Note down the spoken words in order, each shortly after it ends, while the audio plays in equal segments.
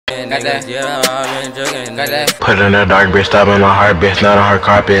Put in a dark bitch, stop in my heart, bitch, not on her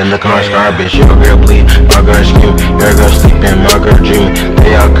carpet, and look on her scar, bitch. Your girl bleed, my girl scheme, your girl sleeping, my girl dreaming.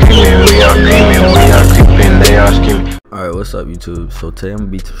 They all creaming, we all creaming, we all creeping, they all scheming. Alright, what's up YouTube? So today I'm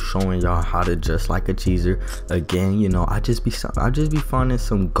gonna be showing y'all how to dress like a cheeser. Again, you know, I just be finding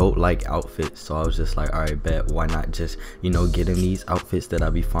some goat like outfits. So I was just like, alright, bet, why not just, you know, get in these outfits that I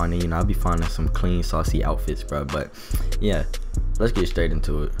be finding. You know, I be finding some clean saucy outfits, bro. But yeah, let's get straight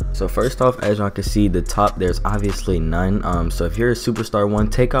into it. So first off, as y'all can see, the top, there's obviously none. So if you're a superstar one,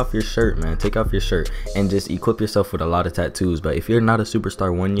 take off your shirt, man. Take off your shirt and just equip yourself with a lot of tattoos. But if you're not a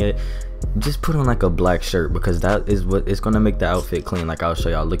superstar one yet, just put on like a black shirt, because that is what it's gonna make the outfit clean. Like I'll show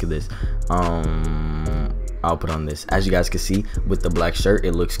y'all, look at this. I'll put on this. As you guys can see, with the black shirt,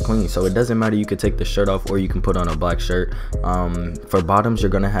 it looks clean. So it doesn't matter, you could take the shirt off or you can put on a black shirt. For bottoms,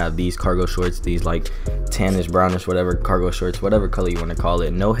 you're gonna have these cargo shorts, these like tannish, brownish, whatever cargo shorts, whatever color you want to call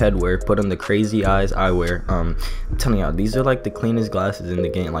it. No headwear. Put on the crazy eyes eyewear. I'm telling y'all, these are like the cleanest glasses in the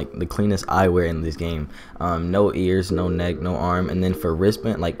game, like the cleanest eyewear in this game. No ears, no neck, no arm. And then for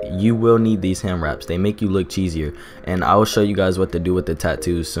wristband, like you will need these hand wraps. They make you look cheesier, and I will show you guys what to do with the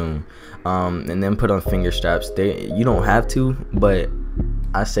tattoos soon. And then put on finger straps. You don't have to, but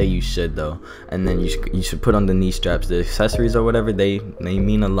I say you should though. And then you should put on the knee straps. The accessories or whatever, they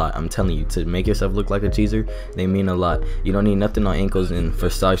mean a lot. I'm telling you, to make yourself look like a cheeser, they mean a lot. You don't need nothing on ankles. And for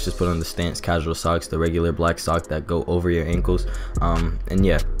socks, just put on the stance casual socks, the regular black sock that go over your ankles. And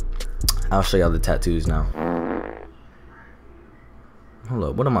yeah, I'll show y'all the tattoos now. Hold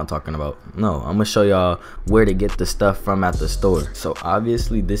up, what am I talking about? No, I'm gonna show y'all where to get the stuff from at the store. So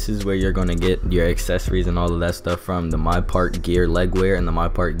obviously this is where you're gonna get your accessories and all of that stuff from: the MyPARK gear leg wear and the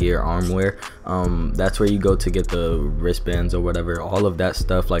MyPARK gear arm wear. That's where you go to get the wristbands or whatever, all of that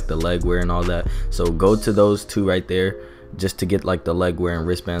stuff, like the leg wear and all that. So go to those two right there just to get like the leg wear and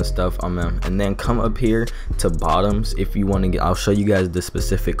wristband stuff. And then come up here to bottoms if you want to get. I'll show you guys the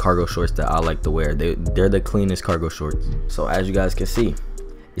specific cargo shorts that I like to wear. They're the cleanest cargo shorts. So as you guys can see,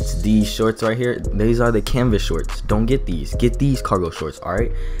 it's these shorts right here. These are the canvas shorts. Don't get these. Get these cargo shorts. All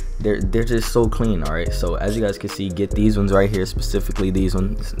right, they're just so clean. All right, so as you guys can see, get these ones right here, specifically these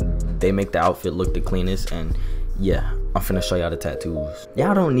ones. They make the outfit look the cleanest. And yeah, I'm finna show y'all the tattoos.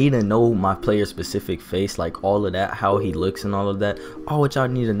 Y'all don't need to know my player specific face, like all of that, how he looks and all of that. All what y'all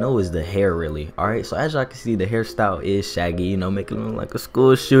need to know is the hair, really. All right, so as y'all can see, the hairstyle is shaggy, you know, making it look like a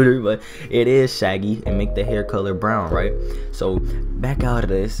school shooter, but it is shaggy, and make the hair color brown, right? So back out of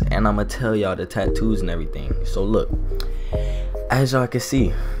this, and I'm gonna tell y'all the tattoos and everything. So look, as y'all can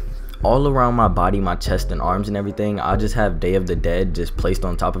see, all around my body, my chest and arms and everything, I just have Day of the Dead just placed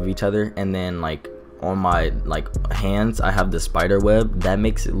on top of each other. And then like on my like hands, I have the spider web. That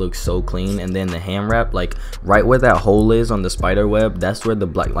makes it look so clean. And then the hand wrap, like right where that hole is on the spider web, that's where the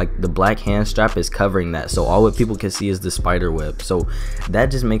black hand strap is covering that. So all what people can see is the spider web. So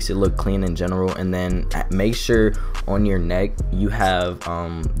that just makes it look clean in general. And then make sure on your neck you have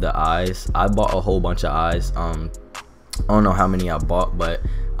the eyes. I bought a whole bunch of eyes. I don't know how many I bought, but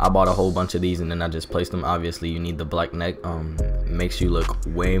I bought a whole bunch of these and then I just placed them. Obviously you need the black neck. Makes you look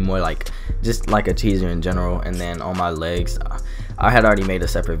way more like just like a cheeser in general. And then on my legs, I had already made a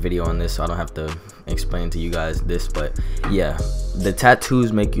separate video on this, so I don't have to explain to you guys this. But yeah, the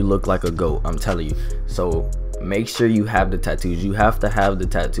tattoos make you look like a goat, I'm telling you. So make sure you have the tattoos. You have to have the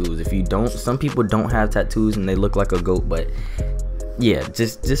tattoos. If you don't, some people don't have tattoos and they look like a goat. But yeah,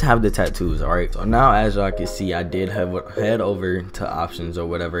 just have the tattoos. All right, so now as y'all can see, I did head over to options or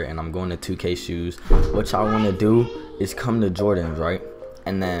whatever, and I'm going to 2K shoes. What y'all want to do is come to Jordans, right?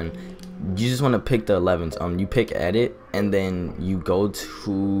 And then you just want to pick the 11s. You pick edit, and then you go to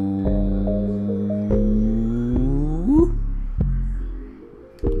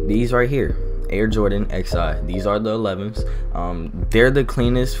these right here, Air Jordan XI. These are the 11s. They're the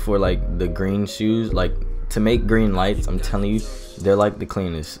cleanest for like the green shoes, like to make green lights. I'm telling you, they're like the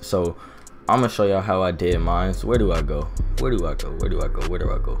cleanest. So I'm gonna show y'all how I did mine. So where do I go? Where do I go? Where do I go? Where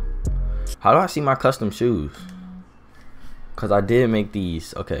do I go? How do I see my custom shoes? Cause I did make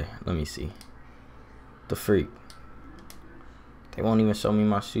these. Okay, let me see. The freak. They won't even show me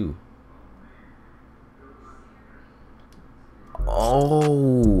my shoe.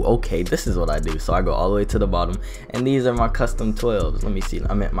 Oh, okay, this is what I do. So I go all the way to the bottom, and these are my custom 12s. Let me see.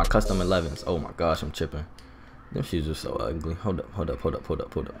 I meant my custom 11s. Oh my gosh, I'm tripping. Them shoes are so ugly. Hold up.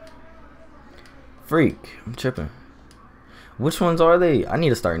 Freak, I'm tripping. Which ones are they? I need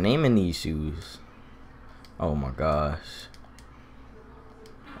to start naming these shoes. Oh my gosh.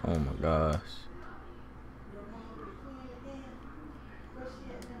 Oh my gosh.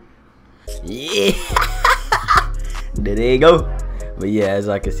 Yeah. There you go. But yeah, as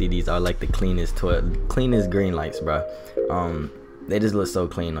I can see, these are like the cleanest green lights, bro. They just look so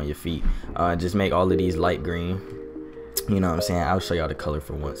clean on your feet. Just make all of these light green. You know what I'm saying? I'll show y'all the color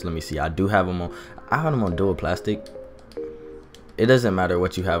for once. Let me see. I have them on dual plastic. It doesn't matter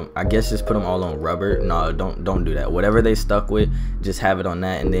what you have. I guess just put them all on rubber. No, don't do that. Whatever they stuck with, just have it on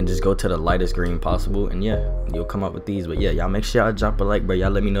that, and then just go to the lightest green possible, and yeah, you'll come up with these. But yeah, y'all make sure y'all drop a like, bro.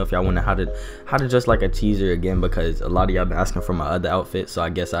 Y'all let me know if y'all want how to just like a teaser again, because a lot of y'all been asking for my other outfit, so I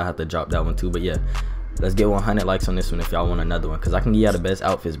guess I have to drop that one too. But yeah, let's get 100 likes on this one if y'all want another one, because I can give y'all the best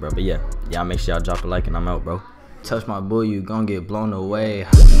outfits, bro. But yeah, y'all make sure y'all drop a like, and I'm out, bro. Touch my bull, you gon' get blown away.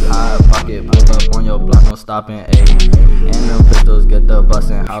 High pocket, pull up on your block, no stopping, ayy. And them pistols get the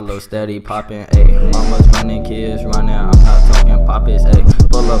bustin', hollow steady poppin', ayy. Mama's running, kids running, I'm not talking poppets, ayy.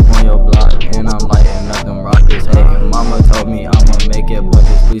 Pull up on your block, and I'm lighting up them rockets, ayy. Mama told me I'ma make it, but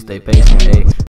just please stay patient, ayy.